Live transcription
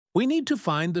We need to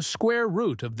find the square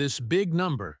root of this big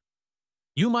number.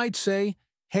 You might say,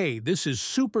 hey, this is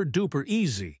super duper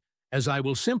easy, as I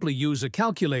will simply use a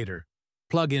calculator,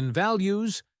 plug in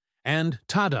values, and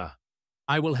ta-da,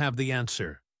 I will have the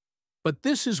answer. But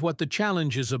this is what the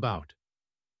challenge is about.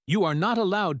 You are not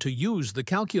allowed to use the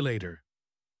calculator.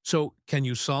 So, can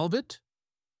you solve it?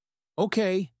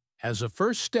 Okay, as a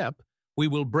first step, we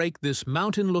will break this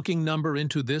mountain-looking number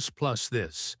into this plus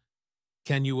this.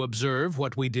 Can you observe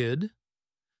what we did?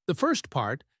 The first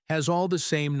part has all the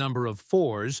same number of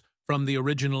 4s from the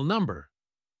original number,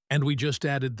 and we just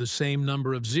added the same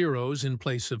number of zeros in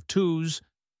place of 2s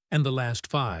and the last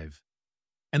 5.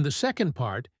 And the second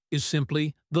part is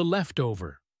simply the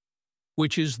leftover,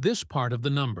 which is this part of the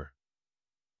number.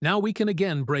 Now we can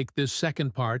again break this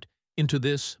second part into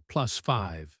this plus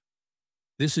 5.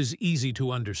 This is easy to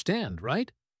understand,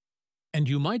 right? And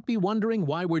you might be wondering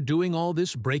why we're doing all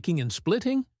this breaking and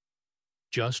splitting?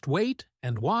 Just wait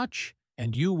and watch,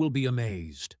 and you will be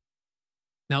amazed.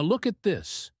 Now look at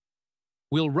this.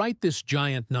 We'll write this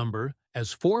giant number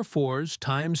as 4 4s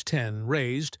times 10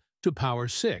 raised to power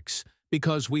 6,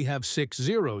 because we have 6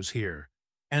 zeros here.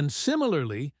 And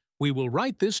similarly, we will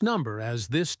write this number as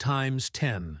this times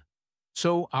 10.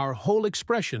 So our whole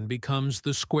expression becomes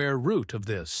the square root of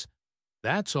this.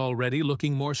 That's already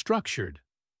looking more structured.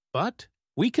 But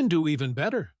we can do even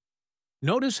better.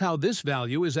 Notice how this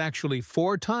value is actually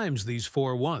 4 times these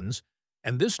 4 1s,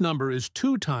 and this number is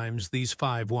 2 times these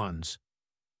 5 1s.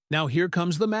 Now here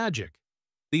comes the magic.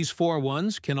 These 4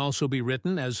 1s can also be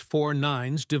written as 4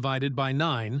 9s divided by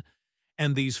 9,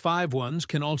 and these 5 1s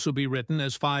can also be written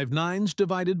as 5 9s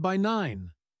divided by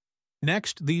 9.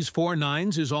 Next, these 4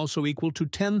 9s is also equal to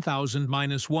 10,000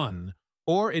 minus 1,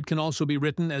 or it can also be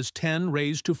written as 10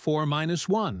 raised to 4 minus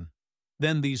 1.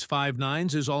 Then these 5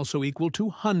 9s is also equal to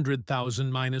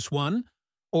 100,000 minus 1,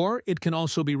 or it can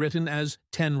also be written as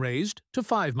 10 raised to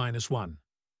 5 minus 1.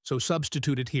 So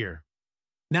substitute it here.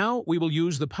 Now we will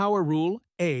use the power rule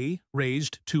a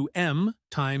raised to m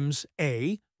times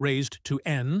a raised to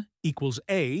n equals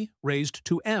a raised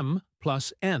to m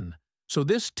plus n. So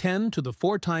this 10 to the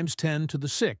 4 times 10 to the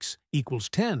 6 equals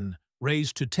 10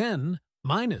 raised to 10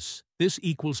 minus this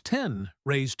equals 10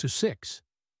 raised to 6.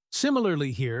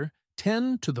 Similarly here,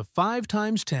 10 to the 5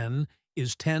 times 10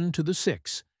 is 10 to the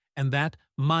 6, and that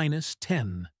minus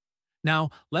 10.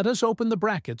 Now let us open the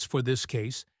brackets for this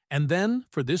case, and then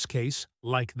for this case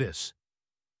like this.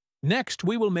 Next,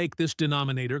 we will make this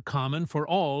denominator common for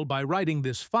all by writing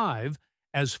this 5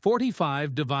 as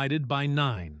 45 divided by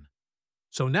 9.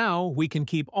 So now we can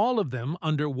keep all of them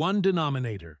under one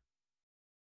denominator.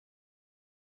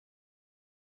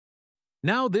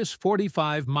 Now this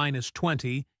 45 minus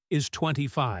 20 is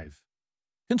 25.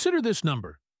 Consider this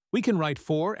number. We can write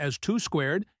 4 as 2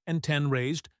 squared and 10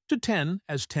 raised to 10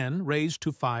 as 10 raised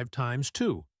to 5 times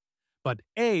 2. But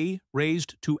a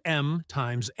raised to m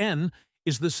times n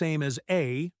is the same as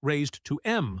a raised to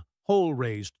m whole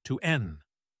raised to n.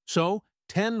 So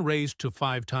 10 raised to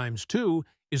 5 times 2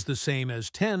 is the same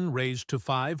as 10 raised to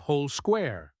 5 whole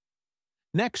square.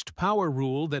 Next power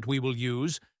rule that we will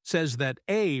use says that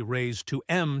a raised to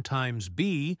m times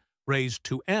b raised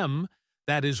to m,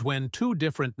 that is when two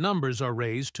different numbers are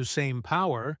raised to same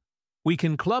power, we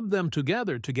can club them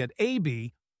together to get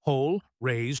ab whole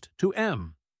raised to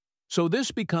m. So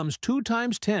this becomes 2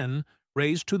 times 10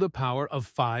 raised to the power of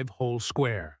 5 whole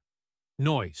square.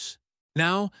 Noise.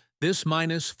 Now, this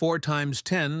minus 4 times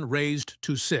 10 raised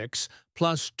to 6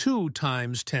 plus 2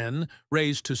 times 10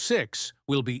 raised to 6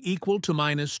 will be equal to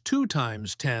minus 2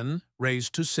 times 10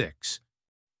 raised to 6.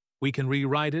 We can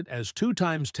rewrite it as 2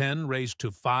 times 10 raised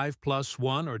to 5 plus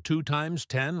 1 or 2 times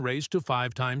 10 raised to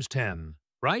 5 times 10,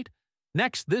 right?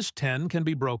 Next, this 10 can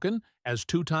be broken as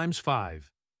 2 times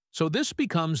 5. So this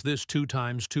becomes this 2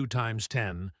 times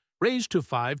 10 raised to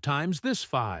 5 times this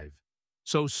 5.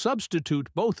 So substitute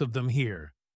both of them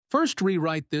here. First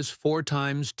rewrite this 4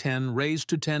 times 10 raised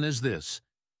to 10 as this,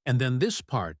 and then this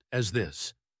part as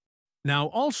this. Now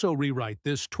also rewrite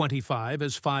this 25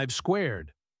 as 5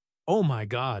 squared. Oh my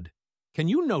God! Can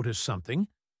you notice something?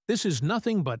 This is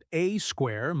nothing but a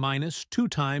square minus 2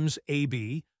 times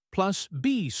ab plus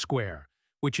b square,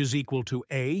 which is equal to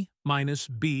a minus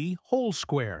b whole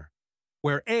square,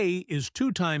 where a is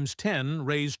 2 times 10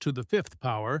 raised to the 5th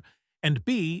power, and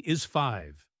b is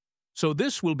 5. So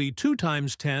this will be 2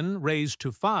 times 10 raised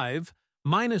to 5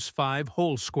 minus 5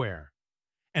 whole square.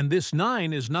 And this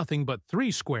 9 is nothing but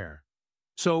 3 square.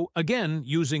 So again,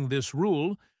 using this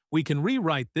rule, we can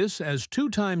rewrite this as 2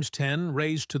 times 10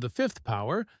 raised to the 5th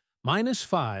power minus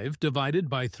 5 divided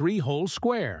by 3 whole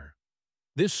square.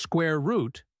 This square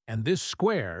root and this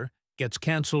square gets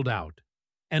cancelled out.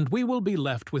 And we will be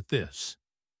left with this.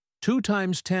 2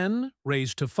 times 10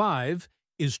 raised to 5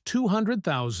 is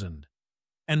 200,000,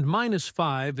 and minus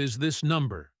 5 is this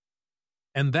number.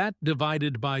 And that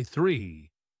divided by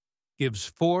 3 gives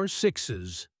 4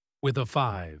 sixes with a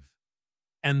 5.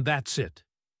 And that's it.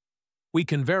 We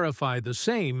can verify the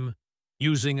same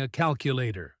using a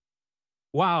calculator.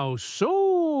 Wow,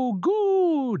 so good!